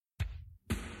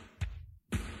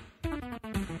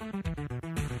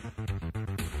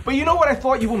But you know what? I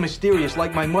thought you were mysterious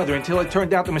like my mother until it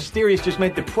turned out the mysterious just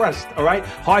meant depressed, all right?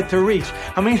 Hard to reach.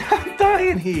 I mean, I'm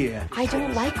dying here. I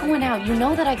don't like going out. You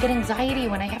know that I get anxiety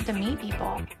when I have to meet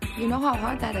people. You know how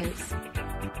hard that is.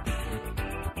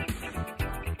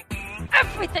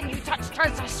 Everything you touch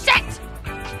turns to shit!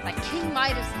 Like King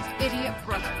Midas's idiot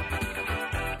brother.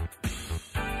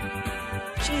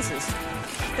 Jesus.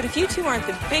 But if you two aren't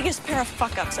the biggest pair of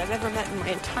fuck-ups I've ever met in my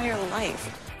entire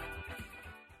life.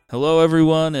 Hello,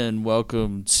 everyone, and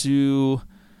welcome to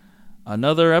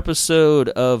another episode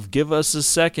of Give Us a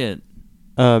Second.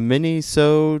 A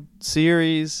mini-sode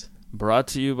series. Brought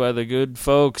to you by the good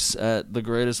folks at The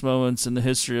Greatest Moments in the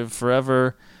History of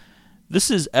Forever. This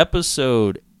is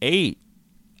episode 8,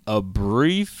 a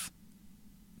brief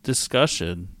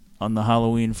discussion on the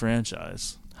Halloween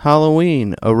franchise.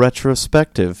 Halloween, a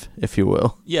retrospective, if you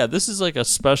will. Yeah, this is like a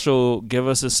special Give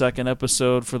Us a Second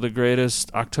episode for the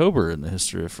greatest October in the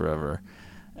history of forever.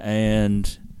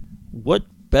 And what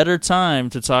better time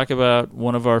to talk about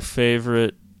one of our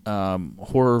favorite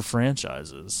horror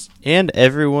franchises. And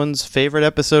everyone's favorite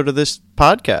episode of this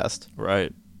podcast.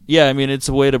 Right. Yeah, I mean, it's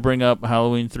a way to bring up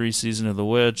Halloween 3 Season of the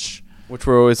Witch. Which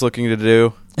we're always looking to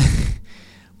do.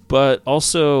 But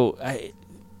also,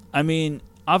 I mean,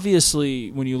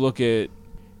 obviously, when you look at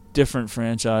different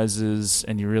franchises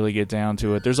and you really get down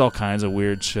to it, there's all kinds of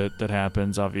weird shit that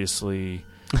happens. Obviously,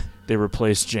 they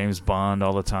replace James Bond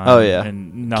all the time. Oh, yeah.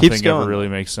 And nothing ever really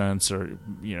though. makes sense, or,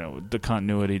 you know, the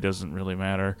continuity doesn't really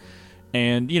matter.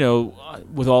 And, you know,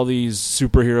 with all these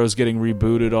superheroes getting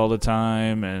rebooted all the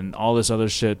time and all this other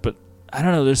shit, but I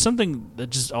don't know, there's something that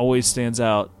just always stands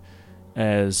out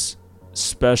as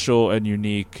special and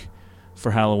unique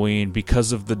for Halloween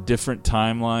because of the different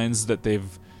timelines that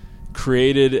they've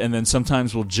created, and then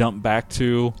sometimes we'll jump back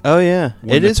to Oh, yeah.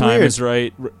 when It the is time weird. is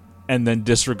right, and then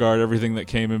disregard everything that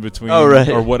came in between, Oh, right.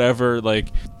 or whatever.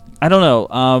 Like, I don't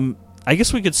know. I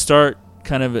guess we could start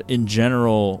kind of in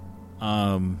general.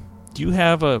 Do you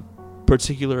have a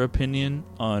particular opinion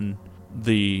on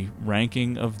the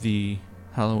ranking of the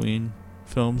Halloween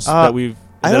films that we've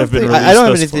I that don't have been think, released I don't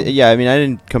have thus anything. far? Yeah, I mean, I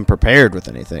didn't come prepared with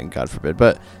anything, God forbid.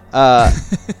 But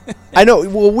I know,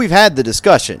 well, we've had the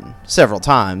discussion several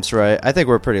times, right? I think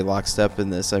we're pretty lockstep in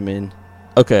this. I mean,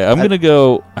 Okay, I'm going to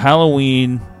go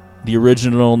Halloween, the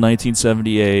original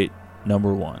 1978,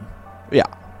 number 1. yeah,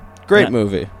 great Yeah.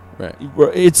 movie. Right.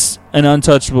 It's an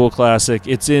untouchable classic.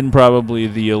 It's in probably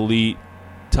the elite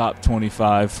top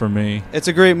 25 for me. It's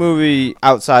a great movie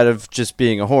outside of just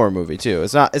being a horror movie too.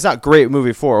 It's not great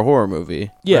movie for a horror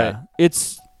movie. Yeah, right?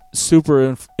 it's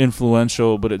super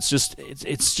influential, but it's just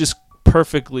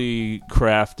perfectly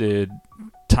crafted.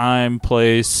 Time,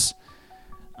 place,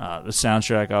 the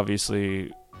soundtrack,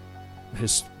 obviously,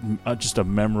 just a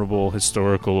memorable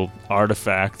historical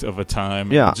artifact of a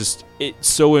time. Yeah. It's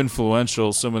so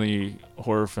influential. So many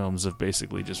horror films have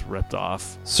basically just ripped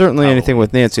off. Certainly Halloween. anything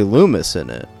with Nancy Loomis in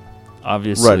it.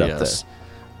 Obviously, Right up yes.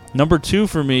 Number 2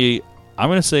 for me, I'm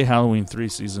going to say Halloween 3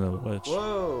 Season of the Witch.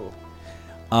 Whoa.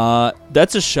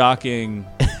 That's a shocking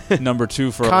number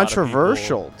 2 for a lot of people.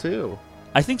 Controversial too.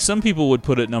 I think some people would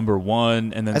put it number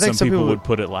 1, and then I think some people people would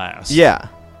put it last. Yeah.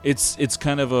 It's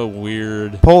kind of a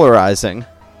weird... Polarizing.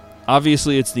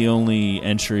 Obviously, it's the only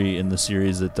entry in the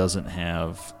series that doesn't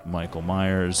have Michael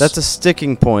Myers. That's a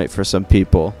sticking point for some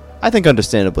people. I think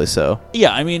understandably so.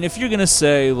 Yeah, I mean, if you're going to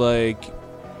say, like,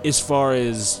 as far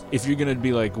as... If you're going to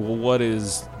be like, well, what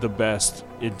is the best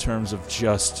in terms of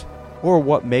just... Or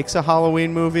what makes a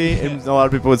Halloween movie? And a lot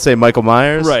of people would say Michael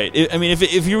Myers. Right. I mean,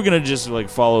 if you were going to just, like,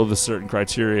 follow the certain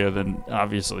criteria, then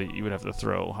obviously you would have to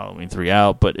throw Halloween 3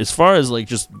 out. But as far as, like,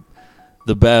 just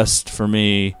the best for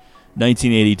me,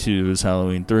 1982 is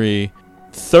Halloween 3.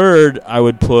 Third, I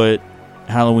would put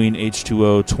Halloween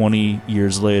H2O 20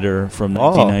 years later from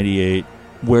 1998,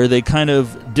 where they kind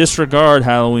of disregard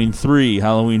Halloween 3,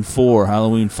 Halloween 4,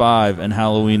 Halloween 5, and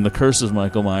Halloween The Curse of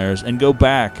Michael Myers, and go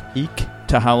back Eek.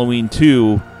 to Halloween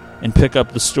 2 and pick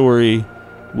up the story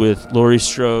with Laurie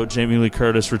Strode. Jamie Lee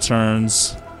Curtis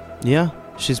returns. Yeah.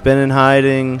 She's been in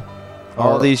hiding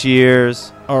all these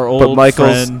years. Our But old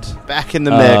Michael's friend, back in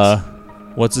the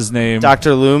mix. what's his name?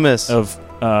 Dr. Loomis. No,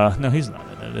 he's not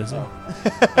in it, is he?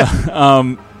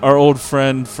 Our old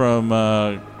friend from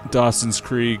Dawson's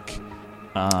Creek.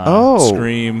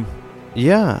 Scream.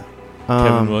 Yeah.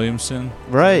 Kevin Williamson. Is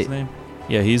that Right. his name?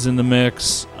 Yeah, he's in the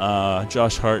mix.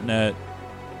 Josh Hartnett.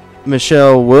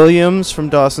 Michelle Williams from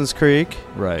Dawson's Creek.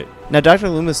 Right. Now, Dr.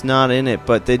 Loomis not in it,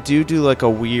 but they do like a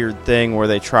weird thing where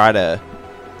they try to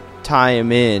tie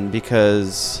him in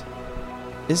because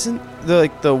isn't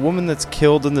the woman that's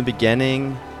killed in the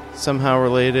beginning somehow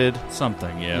related?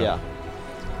 Something, yeah.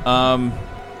 Yeah.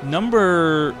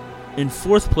 In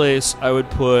fourth place, I would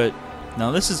put...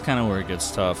 Now, this is kind of where it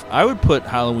gets tough. I would put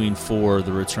Halloween 4,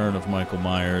 The Return of Michael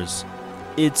Myers.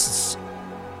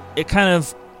 It kind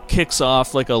of kicks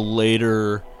off like a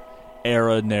later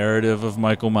era narrative of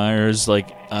Michael Myers, like,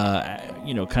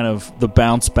 kind of the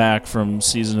bounce back from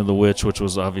Season of the Witch, which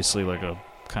was obviously like a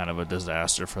kind of a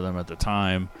disaster for them at the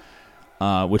time,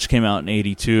 which came out in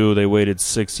 1982. They waited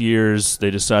 6 years.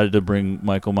 They decided to bring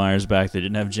Michael Myers back. They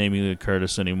didn't have Jamie Lee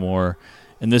Curtis anymore.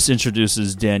 And this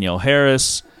introduces Danielle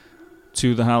Harris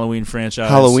to the Halloween franchise.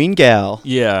 Halloween gal.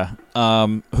 Yeah.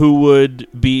 Who would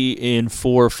be in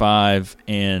 4, 5,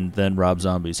 and then Rob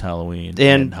Zombie's Halloween.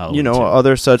 And Halloween 2.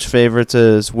 other such favorites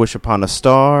as Wish Upon a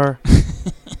Star.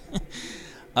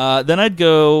 Then I'd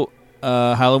go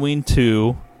Halloween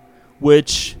 2,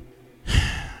 which...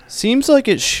 Seems like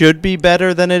it should be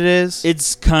better than it is.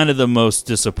 It's kind of the most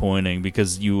disappointing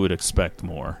because you would expect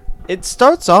more. It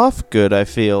starts off good, I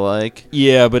feel like.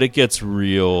 Yeah, but it gets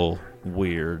real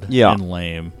weird and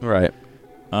lame. Right.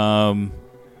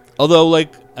 Although,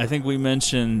 like, I think we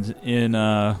mentioned in...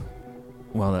 well,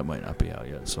 that might not be out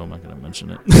yet, so I'm not going to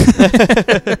mention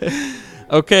it.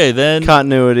 Okay, then...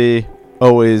 Continuity,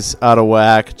 always out of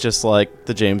whack, just like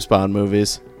the James Bond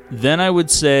movies. Then I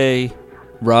would say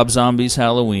Rob Zombie's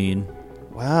Halloween.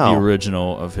 Wow. The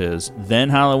original of his. Then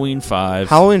Halloween 5.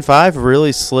 Halloween 5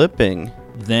 really slipping.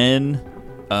 Then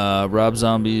Rob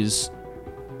Zombie's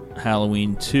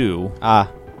Halloween 2.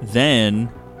 Then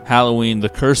Halloween The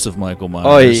Curse of Michael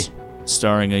Myers. Oy.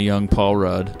 Starring a young Paul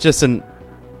Rudd. Just an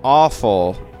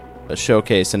awful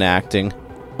showcase in acting.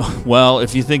 Well,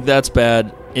 if you think that's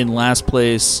bad, in last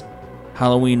place,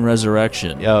 Halloween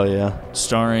Resurrection. Oh, yeah.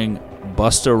 Starring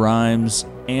Busta Rhymes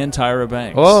and Tyra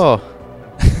Banks. Oh.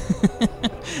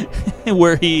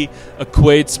 Where he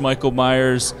equates Michael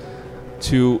Myers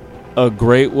to a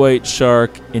great white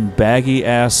shark in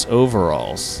baggy-ass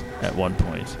overalls at one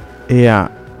point. Yeah.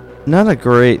 Not a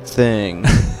great thing.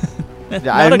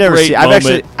 I've never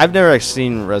actually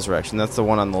seen Resurrection. That's the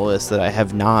one on the list that I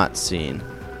have not seen.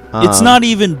 It's not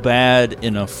even bad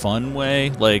in a fun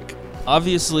way. Like,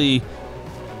 obviously,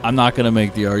 I'm not going to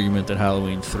make the argument that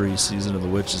Halloween 3 Season of the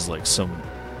Witch is like some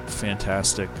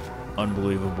fantastic,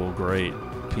 unbelievable, great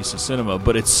piece of cinema,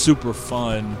 but it's super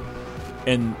fun,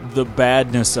 and the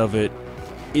badness of it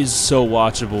is so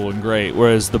watchable and great,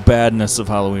 whereas the badness of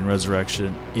Halloween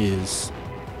Resurrection is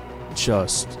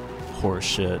just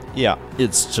horseshit. Yeah.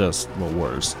 It's just the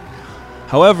worst.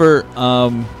 However,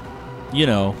 I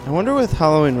wonder with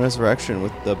Halloween Resurrection,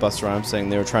 with the Busta Rhymes saying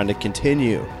they were trying to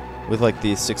continue with like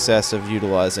the success of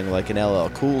utilizing like an LL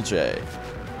Cool J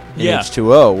in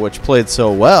H2O, which played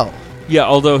so well. Yeah,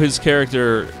 although his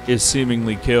character is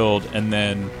seemingly killed and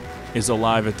then is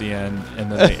alive at the end,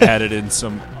 and then they added in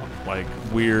some like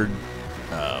weird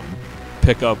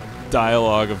pickup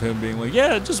dialogue of him being like,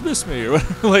 "Yeah, just miss me," or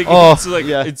like,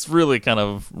 it's really kind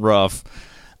of rough.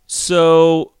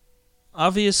 So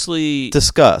obviously,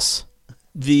 discuss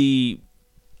the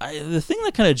thing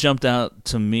that kind of jumped out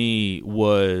to me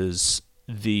was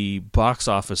the box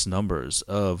office numbers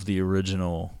of the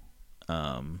original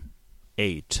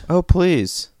 8. Oh,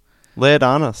 please. Lay it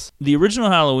on us. The original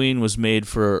Halloween was made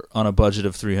on a budget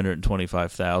of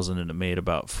 $325,000, and it made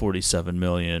about $47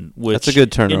 million, which that's a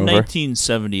good turnover. In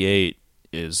 1978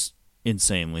 is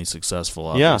insanely successful,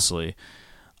 obviously.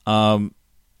 Yeah.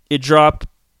 It dropped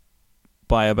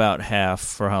by about half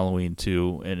for Halloween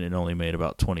 2, and it only made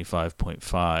about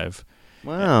 25.5.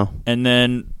 Wow. And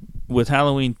then with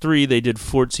Halloween 3, they did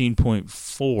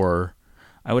 14.4.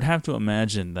 I would have to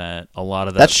imagine that a lot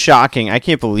of that... That's shocking. I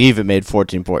can't believe it made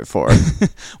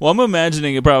 14.4. Well, I'm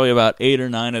imagining it probably about 8 or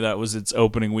 9 of that was its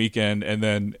opening weekend, and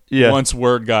then once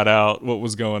word got out what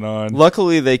was going on...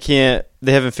 Luckily, they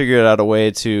haven't figured out a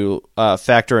way to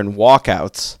factor in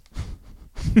walkouts.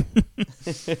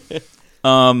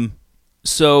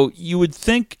 So you would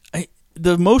think...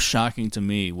 the most shocking to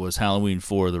me was Halloween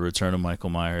 4, The Return of Michael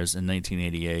Myers in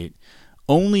 1988.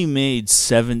 Only made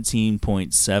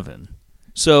 17.7.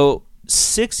 So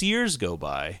 6 years go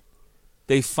by.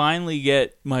 They finally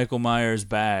get Michael Myers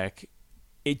back.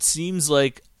 It seems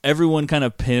like everyone kind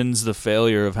of pins the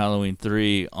failure of Halloween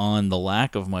 3 on the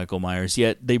lack of Michael Myers,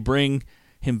 yet they bring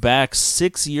him back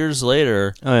 6 years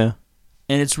later. Oh, yeah.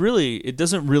 And it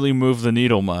doesn't really move the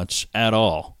needle much at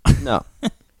all. No.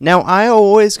 Now, I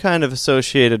always kind of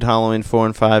associated Halloween 4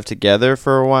 and 5 together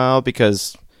for a while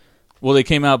because... Well, they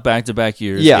came out back-to-back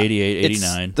years, 88,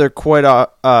 89. They're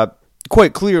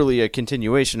quite clearly a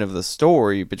continuation of the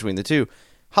story between the two.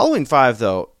 Halloween 5,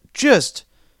 though, just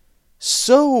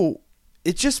so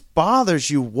it just bothers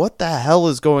you. What the hell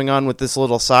is going on with this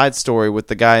little side story with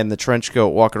the guy in the trench coat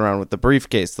walking around with the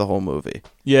briefcase the whole movie?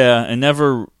 Yeah, and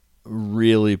never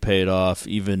really paid off,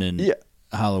 even in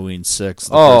Halloween 6,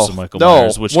 The Curse of Michael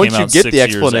Myers, which came out 6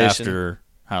 years after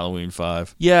Halloween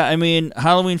 5. Yeah, I mean,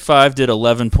 Halloween 5 did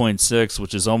 11.6,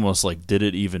 which is almost like, did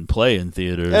it even play in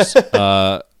theaters?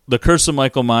 The Curse of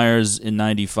Michael Myers in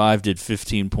 95 did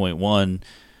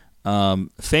 15.1.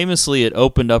 Famously, it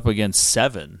opened up against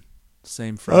 7,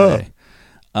 same Friday.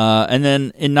 And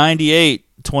then in 98,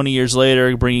 20 years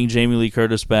later, bringing Jamie Lee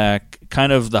Curtis back,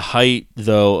 kind of the height,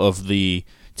 though, of the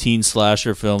teen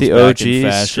slasher films the back OG in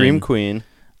fashion. Scream Queen.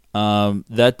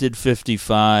 That did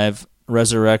 55.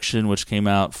 Resurrection, which came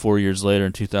out 4 years later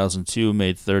in 2002,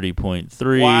 made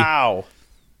 30.3. Wow.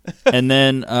 And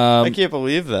then I can't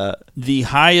believe that. The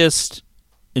highest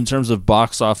in terms of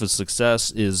box office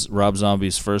success is Rob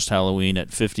Zombie's first Halloween at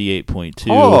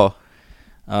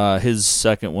 58.2. His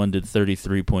second one did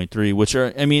 33.3, which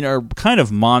are kind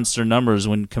of monster numbers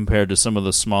when compared to some of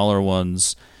the smaller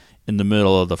ones in the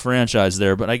middle of the franchise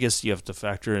there. But I guess you have to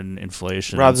factor in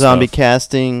inflation. Rob Zombie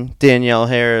casting Danielle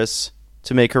Harris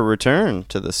to make her return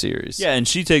to the series. Yeah, and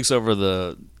she takes over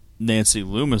the Nancy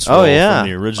Loomis role from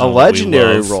the original. A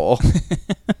legendary role.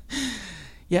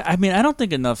 Yeah, I mean, I don't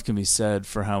think enough can be said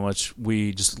for how much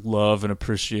we just love and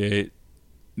appreciate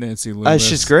Nancy Loomis.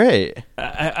 She's great.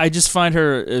 I just find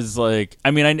her as like,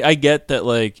 I mean, I get that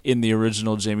like in the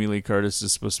original Jamie Lee Curtis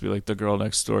is supposed to be like the girl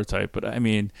next door type, but I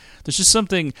mean, there's just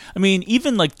something, I mean,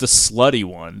 even like the slutty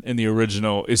one in the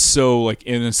original is so like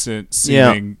innocent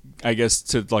seeming, I guess,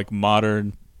 to like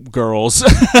modern girls.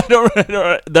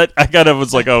 That I kind of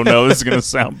was like, oh no, this is gonna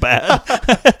sound bad.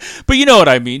 But you know what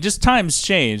I mean, just times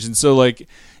change, and so like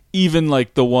even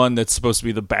like the one that's supposed to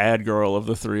be the bad girl of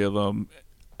the three of them,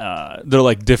 they're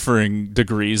like differing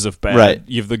degrees of bad. Right.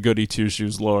 You have the goody two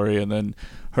shoes Lori, and then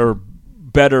her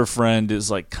better friend is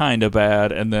like kind of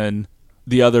bad, and then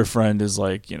the other friend is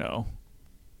like, you know,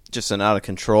 just an out of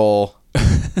control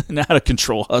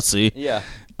hussy. Yeah.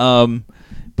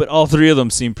 But all three of them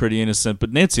seem pretty innocent.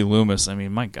 But Nancy Loomis, I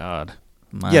mean, my God.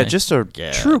 Just a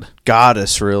true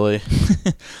goddess, really.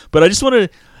 But I just wanted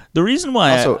to, the reason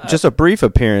why also, just a brief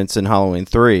appearance in Halloween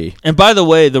 3. And by the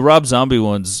way, the Rob Zombie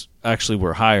ones actually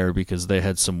were higher because they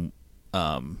had some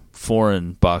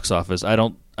foreign box office. I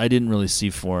didn't really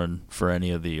see foreign for any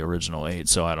of the original 8,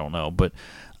 so I don't know. But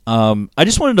I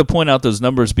just wanted to point out those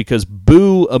numbers because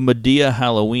Boo! A Madea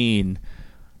Halloween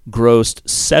grossed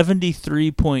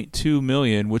 $73.2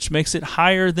 million, which makes it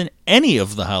higher than any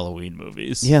of the Halloween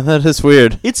movies. Yeah, that is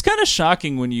weird. It's kind of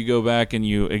shocking when you go back and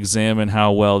you examine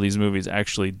how well these movies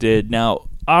actually did. Now,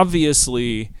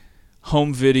 obviously,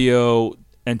 home video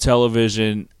and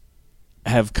television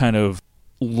have kind of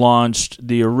launched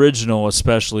the original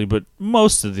especially, but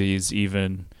most of these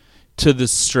even, to the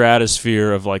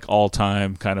stratosphere of like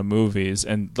all-time kind of movies,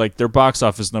 and like their box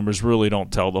office numbers really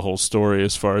don't tell the whole story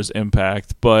as far as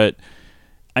impact. But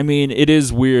I mean, it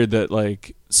is weird that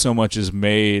like so much is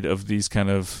made of these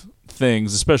kind of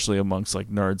things, especially amongst like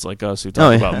nerds like us who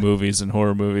talk about movies and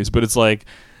horror movies. But it's like,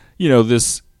 you know,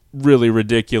 this really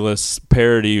ridiculous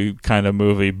parody kind of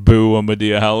movie, Boo! A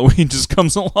Madea Halloween, just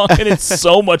comes along and it's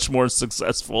so much more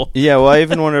successful. Yeah, well, I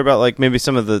even wonder about like maybe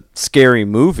some of the Scary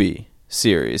Movie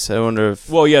series. I wonder if...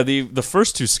 Well, yeah, the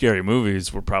first two Scary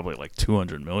Movies were probably like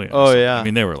 $200 million. Oh, yeah. I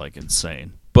mean, they were like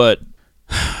insane. But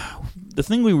the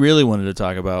thing we really wanted to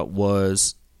talk about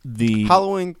was the...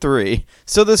 Halloween 3.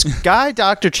 So this guy,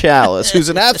 Dr. Chalice, who's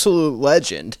an absolute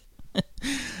legend.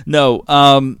 No.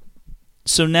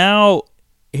 So now,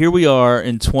 here we are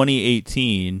in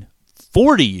 2018,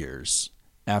 40 years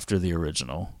after the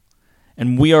original.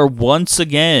 And we are once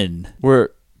again... We're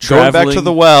going back to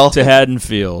the well. To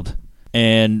Haddonfield.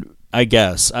 And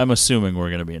I'm assuming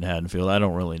we're going to be in Haddonfield. I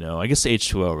don't really know. I guess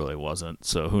H2O really wasn't,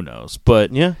 so who knows.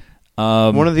 But yeah,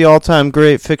 one of the all-time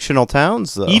great fictional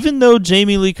towns, though. Even though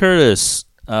Jamie Lee Curtis,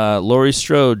 Laurie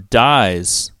Strode,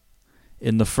 dies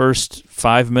in the first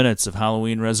 5 minutes of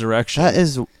Halloween Resurrection. That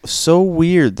is so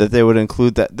weird that they would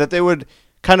include that. That they would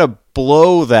kind of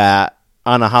blow that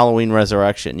on a Halloween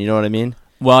Resurrection. You know what I mean?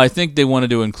 Well, I think they wanted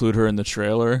to include her in the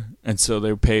trailer, and so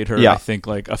they paid her, I think,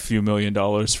 like a few $1 million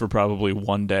for probably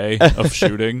one day of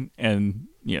shooting, and,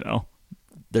 you know,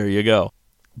 there you go.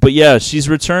 But yeah, she's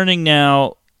returning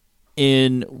now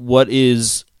in what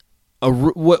is...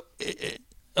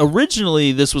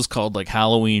 originally, this was called, like,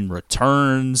 Halloween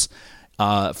Returns.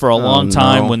 For a long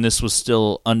time when this was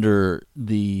still under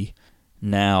the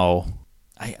now...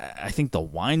 I think the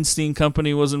Weinstein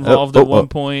Company was involved at one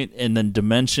point, and then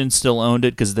Dimension still owned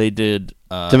it because they did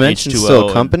Dimension H2O still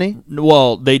a company?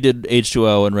 Well, they did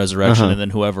H2O and Resurrection, and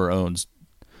then whoever owns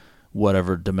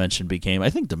whatever Dimension became. I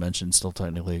think Dimension still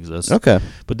technically exists. Okay.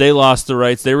 But they lost the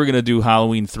rights. They were going to do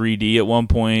Halloween 3D at one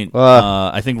point.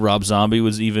 I think Rob Zombie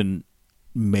was even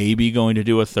maybe going to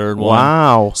do a third one.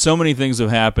 Wow. So many things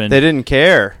have happened. They didn't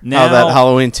care how that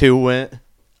Halloween 2 went.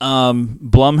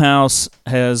 Blumhouse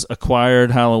has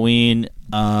acquired Halloween,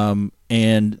 and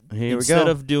instead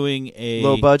of doing a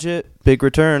low budget, big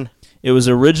return, it was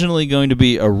originally going to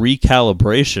be a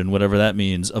recalibration, whatever that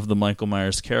means, of the Michael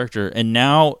Myers character, and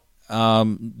now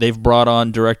they've brought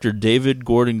on director David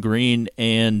Gordon Green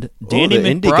and Danny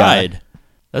McBride.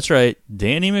 That's right,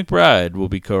 Danny McBride will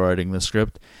be co-writing the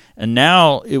script, and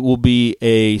now it will be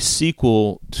a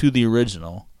sequel to the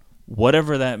original.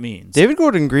 Whatever that means. David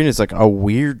Gordon Green is like a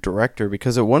weird director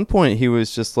because at one point he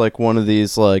was just like one of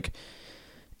these like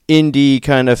indie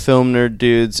kind of film nerd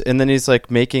dudes, and then he's like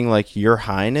making like Your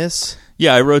Highness.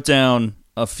 Yeah, I wrote down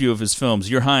a few of his films.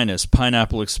 Your Highness,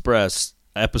 Pineapple Express,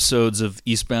 episodes of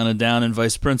Eastbound and Down and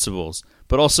Vice Principals,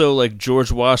 but also like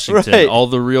George Washington, right. All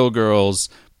the Real Girls,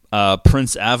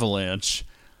 Prince Avalanche.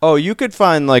 Oh, you could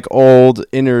find like old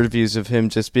interviews of him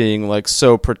just being like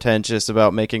so pretentious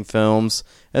about making films,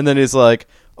 and then he's like,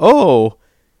 "Oh,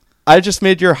 I just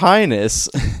made Your Highness."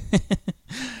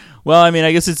 Well, I mean,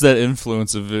 I guess it's that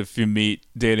influence of if you meet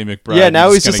Danny McBride. Yeah,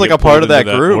 now he's just like a part of that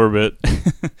group. Orbit.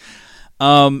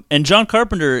 And John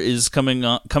Carpenter is coming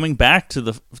back to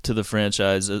the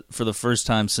franchise for the first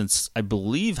time since I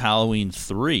believe Halloween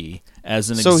 3 as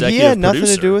an executive producer. So he had nothing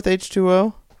to do with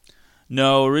H2O?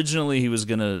 No, originally he was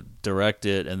going to direct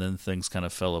it, and then things kind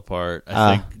of fell apart.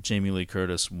 I think Jamie Lee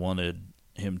Curtis wanted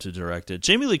him to direct it.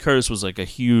 Jamie Lee Curtis was like a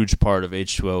huge part of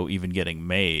H2O even getting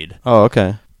made. Oh,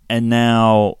 okay. And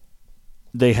now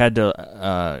they had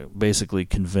to basically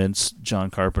convince John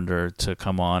Carpenter to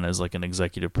come on as like an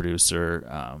executive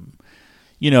producer.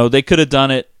 They could have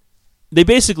done it. They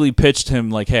basically pitched him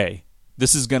like, hey,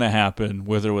 this is going to happen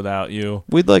with or without you.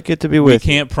 We'd like it to be with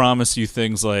you. We can't promise you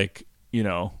things like,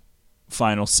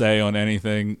 final say on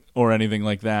anything or anything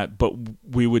like that, but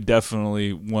we would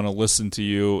definitely want to listen to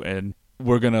you, and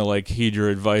we're going to like heed your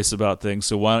advice about things,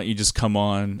 so why don't you just come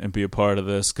on and be a part of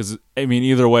this? Because I mean,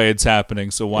 either way it's happening,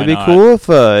 so why not? It'd be cool if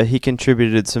he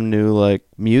contributed some new like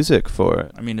music for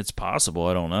it. I mean, it's possible.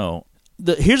 I don't know.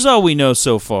 Here's all we know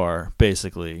so far,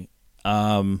 basically.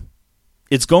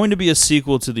 It's going to be a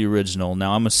sequel to the original.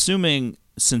 Now, I'm assuming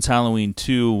since Halloween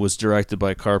 2 was directed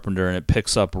by Carpenter and it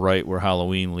picks up right where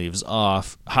Halloween leaves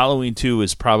off, Halloween 2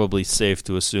 is probably safe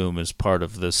to assume is part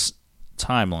of this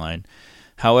timeline.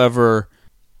 However,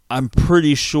 I'm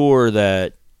pretty sure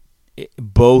that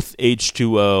both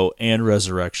H2O and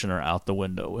Resurrection are out the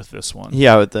window with this one.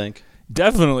 Yeah, I would think.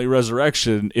 Definitely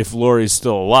Resurrection if Laurie's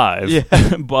still alive.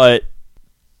 Yeah. But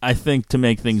I think to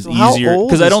make things How easier,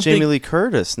 old is Jamie Lee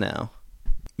Curtis now?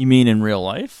 You mean in real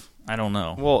life? I don't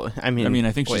know. Well, I mean,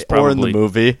 I think she's probably, or in the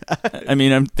movie.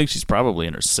 I think she's probably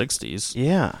in her 60s.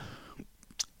 Yeah.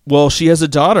 Well, she has a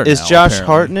daughter now. Is Josh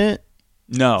apparently. Hartnett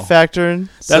factoring?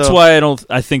 That's why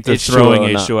I think they're throwing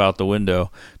H2O H2O out the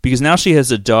window, because now she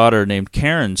has a daughter named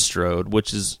Karen Strode,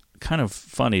 which is kind of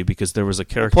funny because there was a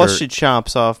character. Plus, she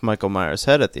chops off Michael Myers'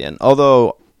 head at the end.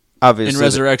 Although, obviously, in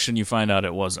Resurrection, you find out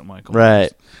it wasn't Michael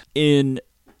Myers. Right. In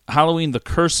Halloween: The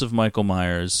Curse of Michael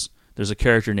Myers, there's a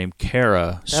character named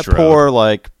Kara Strode. That poor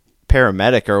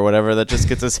paramedic or whatever that just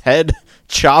gets his head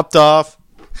chopped off.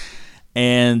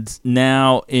 And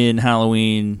now in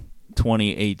Halloween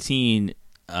 2018,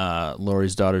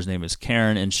 Laurie's daughter's name is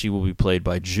Karen, and she will be played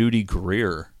by Judy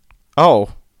Greer. Oh,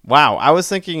 wow. I was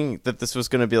thinking that this was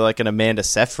going to be like an Amanda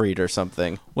Seyfried or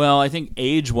something. Well, I think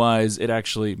age-wise, it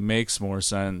actually makes more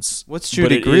sense. What's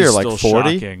Judy Greer, like 40?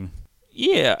 Shocking.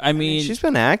 Yeah, I mean... She's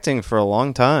been acting for a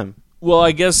long time. Well,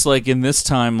 I guess like in this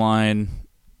timeline,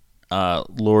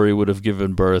 Laurie would have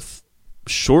given birth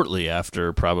shortly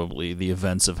after probably the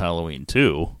events of Halloween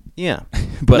 2. Yeah.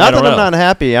 But not that I'm not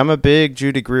happy. I'm a big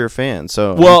Judy Greer fan,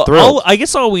 so well, I'm thrilled. I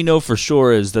guess all we know for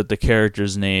sure is that the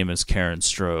character's name is Karen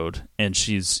Strode, and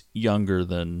she's younger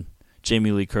than Jamie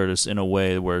Lee Curtis in a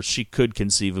way where she could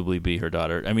conceivably be her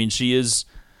daughter. I mean, she is,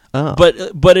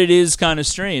 but it is kind of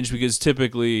strange because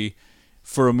typically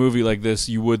for a movie like this,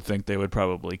 you would think they would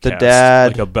probably cast the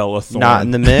dad like a Bella Thorne. Not in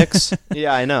the mix.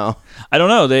 Yeah, I know. I don't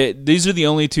know. These are the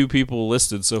only two people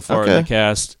listed so far in the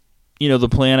cast. You know, the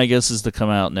plan, I guess, is to come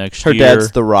out next year. Her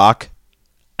dad's The Rock.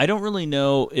 I don't really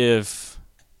know what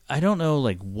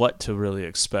to really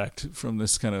expect from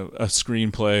this kind of a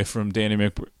screenplay from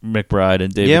Danny McBride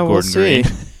and David Gordon Green.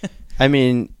 I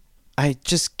mean, I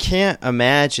just can't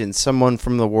imagine someone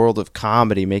from the world of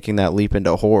comedy making that leap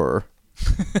into horror.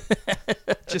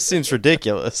 Just seems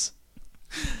ridiculous.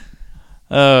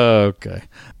 Okay.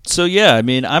 So yeah, I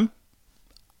mean, I'm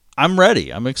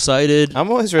ready. I'm excited.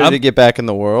 I'm always ready to get back in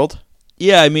the world.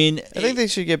 Yeah, I mean, I think they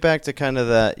should get back to kind of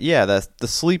that's the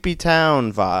sleepy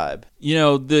town vibe. You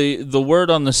know, the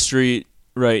word on the street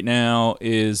right now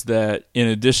is that in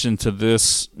addition to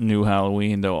this new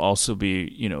Halloween, they'll also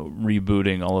be,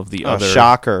 rebooting all of the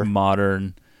other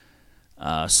modern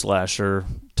slasher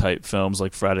type films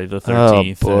like Friday the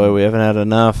 13th. Oh boy, we haven't had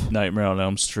enough. Nightmare on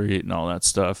Elm Street and all that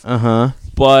stuff.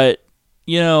 But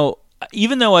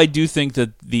even though I do think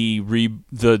that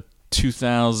the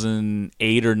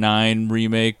 2008 or 9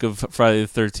 remake of Friday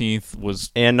the 13th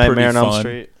was and Nightmare on Elm fun.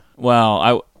 Street.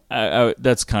 Well, I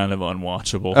that's kind of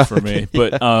unwatchable for me.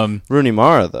 But Rooney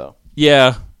Mara though.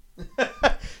 Yeah.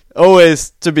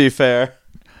 Always, to be fair.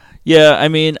 Yeah, I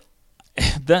mean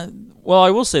I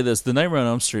will say this, the Nightmare on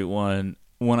Elm Street one,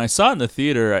 when I saw it in the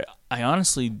theater, I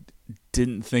honestly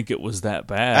didn't think it was that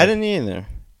bad. I didn't either.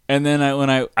 And then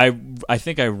I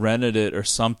think I rented it or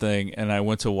something, and I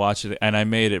went to watch it, and I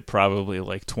made it probably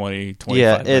like 20,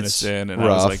 25 minutes in, and rough.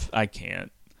 I was like, I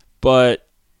can't. But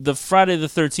the Friday the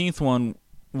 13th one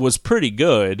was pretty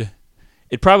good.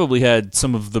 It probably had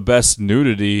some of the best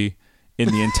nudity in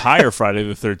the entire Friday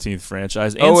the 13th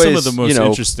franchise, and some of the most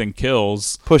interesting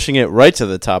kills. Pushing it right to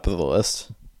the top of the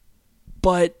list.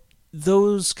 But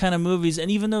those kind of movies,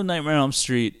 and even though Nightmare on Elm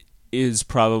Street is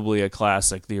probably a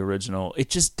classic, the original, it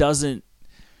just doesn't.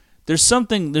 There's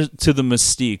something to the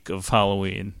mystique of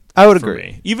Halloween. I would agree.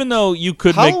 Me. Even though you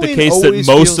could Halloween make the case that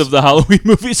most of the Halloween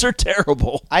movies are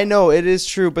terrible. I know, it is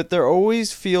true, but there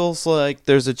always feels like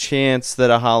there's a chance that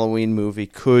a Halloween movie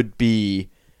could be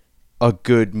a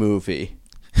good movie.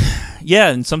 Yeah,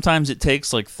 and sometimes it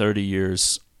takes like 30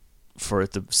 years for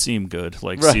it to seem good,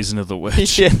 like Season of the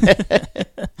Witch. Yeah.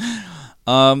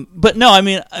 But no, I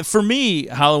mean, for me,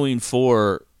 Halloween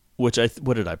 4, which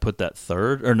what did I put that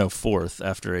third? Or no, fourth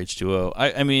after H2O.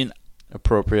 I mean...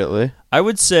 Appropriately. I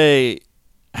would say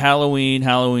Halloween,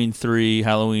 Halloween 3,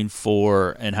 Halloween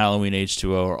 4, and Halloween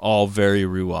H2O are all very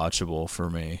rewatchable for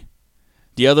me.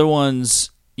 The other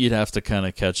ones, you'd have to kind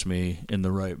of catch me in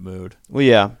the right mood. Well,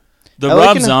 yeah. The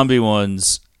Rob Zombie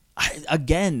ones,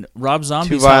 Rob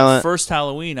Zombie's first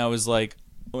Halloween, I was like,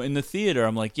 in the theater,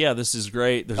 I'm like, yeah, this is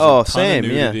great. There's a ton of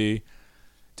nudity. Yeah.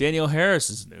 Daniel Harris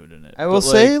is nude in it. I will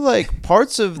say,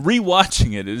 parts of...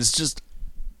 Rewatching it is just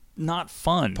not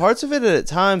fun. Parts of it at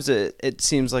times, it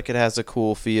seems like it has a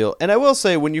cool feel. And I will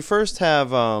say, when you first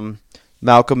have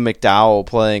Malcolm McDowell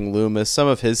playing Loomis, some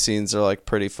of his scenes are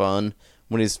pretty fun.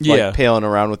 When he's paling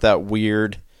around with that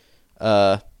weird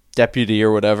deputy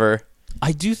or whatever.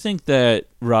 I do think that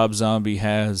Rob Zombie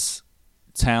has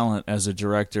talent as a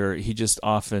director. He just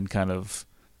often kind of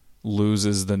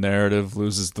loses the narrative,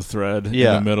 loses the thread in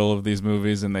the middle of these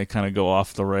movies, and they kind of go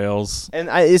off the rails. And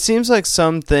it seems like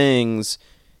some things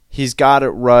he's got it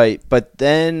right, but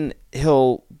then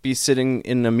he'll be sitting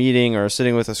in a meeting or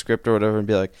sitting with a script or whatever and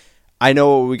be like, I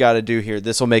know what we got to do here.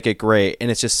 This will make it great.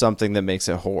 And it's just something that makes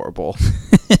it horrible.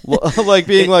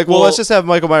 Let's just have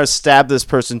Michael Myers stab this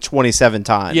person 27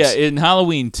 times. Yeah, in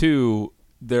Halloween 2,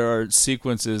 there are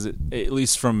sequences, at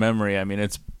least from memory. I mean,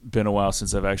 it's been a while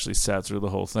since I've actually sat through the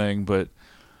whole thing, but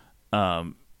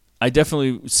I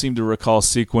definitely seem to recall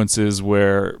sequences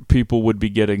where people would be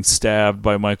getting stabbed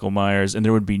by Michael Myers, and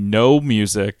there would be no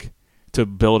music to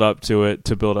build up to it,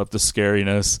 to build up the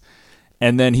scariness.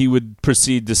 And then he would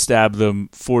proceed to stab them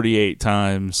 48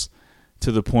 times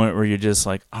to the point where you're just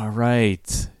like, all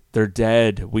right, they're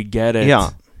dead. We get it. Yeah.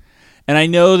 And I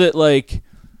know that,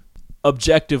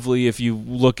 objectively, if you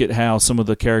look at how some of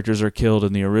the characters are killed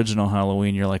in the original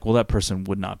Halloween, you're like, well, that person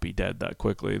would not be dead that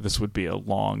quickly. This would be a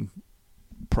long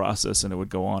process, and it would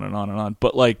go on and on and on.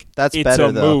 But, that's it's better,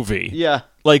 a though. movie. Yeah.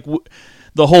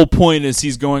 The whole point is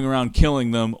he's going around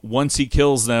killing them. Once he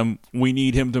kills them, we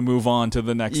need him to move on to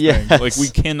the next thing. We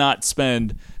cannot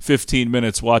spend 15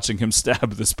 minutes watching him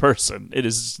stab this person. It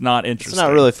is not interesting. It's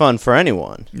not really fun for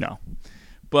anyone. No.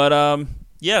 But,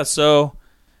 so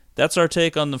that's our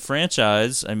take on the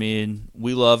franchise. I mean,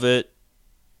 we love it.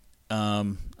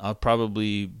 I'll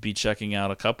probably be checking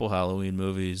out a couple Halloween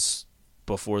movies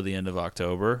before the end of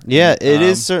October. Yeah, it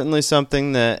is certainly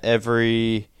something that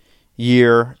every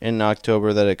year in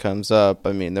October that it comes up,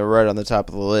 I mean, they're right on the top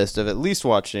of the list of at least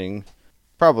watching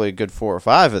probably a good 4 or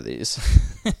 5 of these.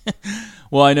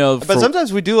 Well, I know. But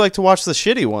sometimes we do like to watch the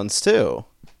shitty ones, too.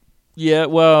 Yeah,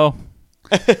 well.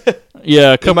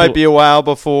 Yeah, it might be a while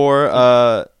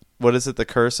before what is it? The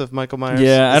Curse of Michael Myers.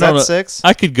 Yeah, is I don't that know. 6?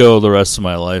 I could go the rest of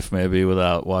my life maybe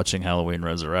without watching Halloween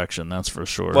Resurrection. That's for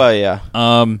sure. Well, yeah.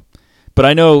 But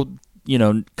I know,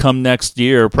 come next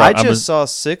year. I just saw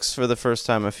 6 for the first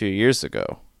time a few years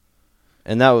ago,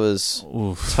 and that was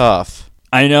tough.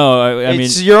 I know. I mean,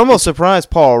 you're almost surprised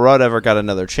Paul Rudd ever got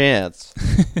another chance.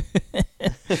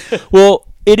 Well,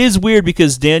 it is weird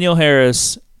because Danielle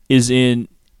Harris is in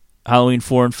Halloween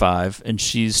 4 and 5, and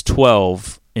she's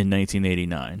 12 in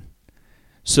 1989.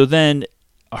 So then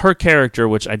her character,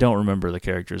 which I don't remember the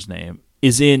character's name,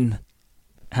 is in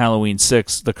Halloween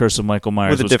 6, The Curse of Michael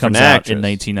Myers, which comes out in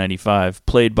 1995,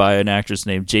 played by an actress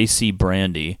named J.C.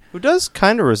 Brandy. Who does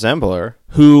kind of resemble her.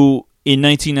 Who, in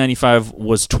 1995,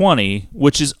 was 20,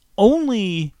 which is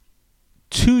only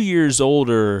 2 years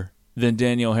older than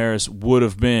Danielle Harris would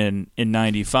have been in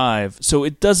 95. So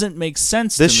it doesn't make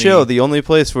sense This to me. show, the only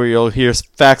place where you'll hear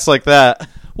facts like that.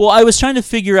 Well, I was trying to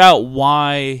figure out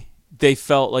why they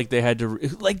felt like they had to...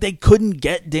 Like, they couldn't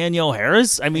get Danielle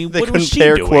Harris? I mean, They what couldn't was she pay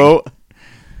her doing? quote.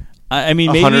 I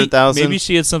mean, maybe 100,000? maybe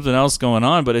she had something else going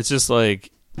on, but it's just like...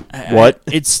 What?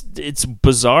 It's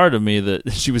bizarre to me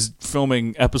that she was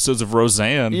filming episodes of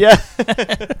Roseanne. Yeah.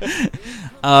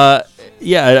 I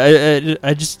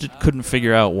just couldn't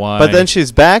figure out why. But then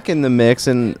she's back in the mix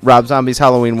in Rob Zombie's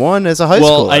Halloween 1 as a high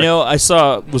schooler. Well, I know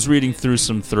was reading through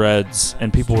some threads,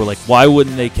 and people were like, why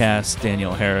wouldn't they cast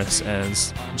Danielle Harris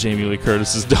as Jamie Lee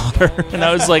Curtis's daughter? And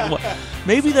I was like, well,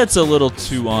 maybe that's a little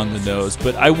too on the nose,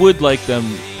 but I would like them...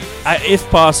 if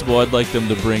possible, I'd like them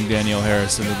to bring Danielle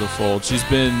Harris into the fold. She's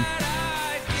been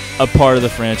a part of the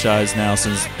franchise now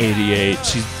since '88.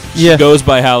 She goes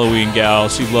by Halloween Gal.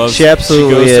 She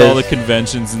absolutely goes is. to all the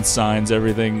conventions and signs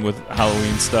everything with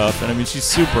Halloween stuff. And I mean, she's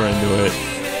super into it.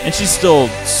 And she's still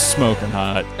smoking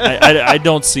hot. I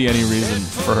don't see any reason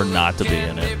for her not to be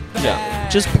in it. Yeah.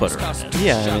 Just put her in it.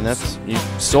 Yeah, I mean, you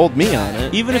sold me on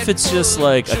it. Even if it's just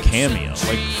like a cameo,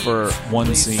 like for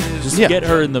one scene. Just get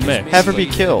her in the mix. Have her be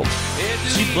killed.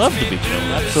 She'd love to be killed.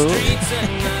 Absolutely.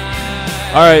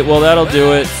 All right, well, that'll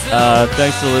do it.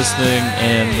 Thanks for listening,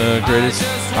 and the greatest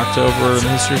October in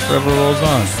history forever rolls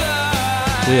on.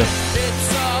 See ya.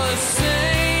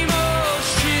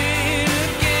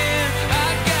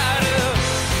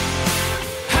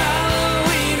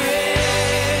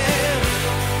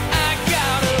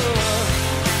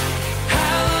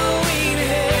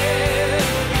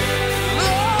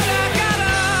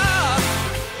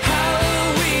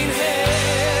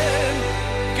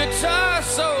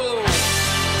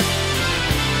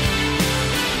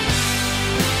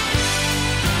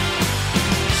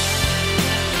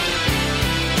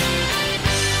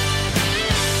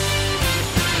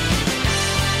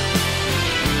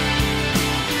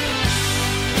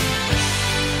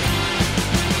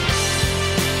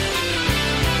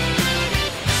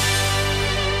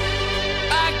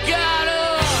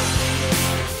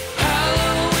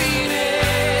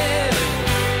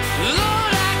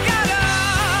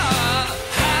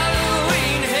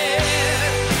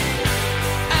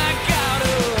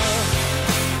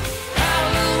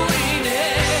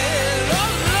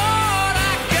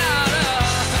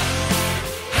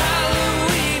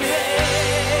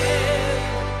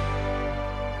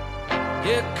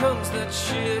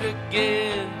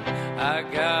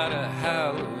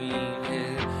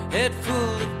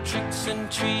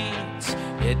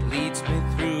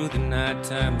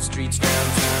 Streets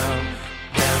downtown,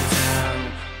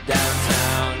 downtown,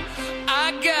 downtown.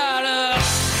 I got